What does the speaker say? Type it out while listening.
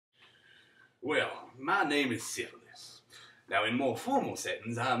Well, my name is Syphilis. Now, in more formal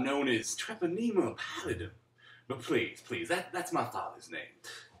settings, I'm known as Treponema Pallidum. But please, that's my father's name.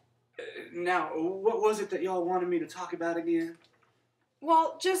 Now, what was it that y'all wanted me to talk about again?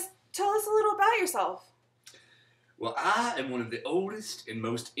 Well, just tell us a little about yourself. Well, I am one of the oldest and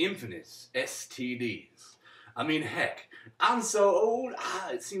most infamous STDs. I mean, heck, I'm so old,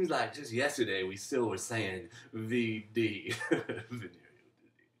 it seems like just yesterday we still were saying VD.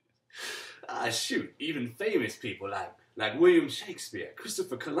 Shoot, even famous people like William Shakespeare,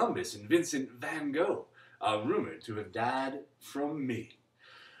 Christopher Columbus, and Vincent van Gogh are rumored to have died from me.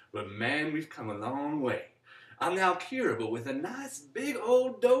 But man, we've come a long way. I'm now curable with a nice big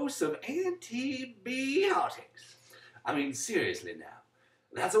old dose of a-n-t-e-biotics. I mean, seriously now,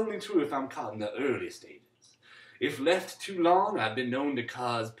 that's only true if I'm caught in the early stages. If left too long, I've been known to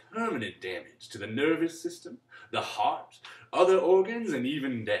cause permanent damage to the nervous system, the heart, other organs, and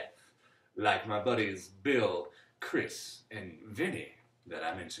even death. Like my buddies Bill, Chris, and Vinny that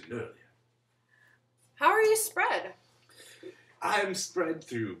I mentioned earlier. How are you spread? I am spread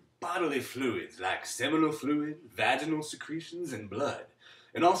through bodily fluids like seminal fluid, vaginal secretions, and blood,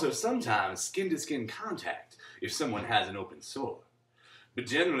 and also sometimes skin-to-skin contact if someone has an open sore. But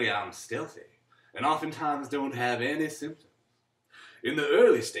generally I'm stealthy, and oftentimes don't have any symptoms. In the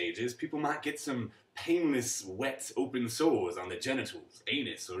early stages, people might get some painless, wet, open sores on the genitals,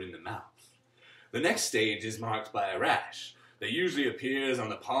 anus, or in the mouth. The next stage is marked by a rash that usually appears on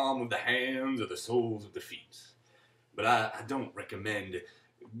the palm of the hands or the soles of the feet. But I don't recommend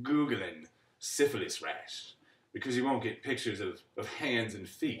Googling syphilis rash, because you won't get pictures of hands and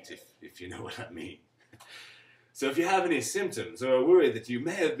feet, if you know what I mean. So if you have any symptoms or are worried that you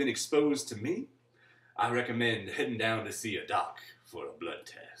may have been exposed to me, I recommend heading down to see a doc for a blood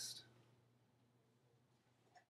test.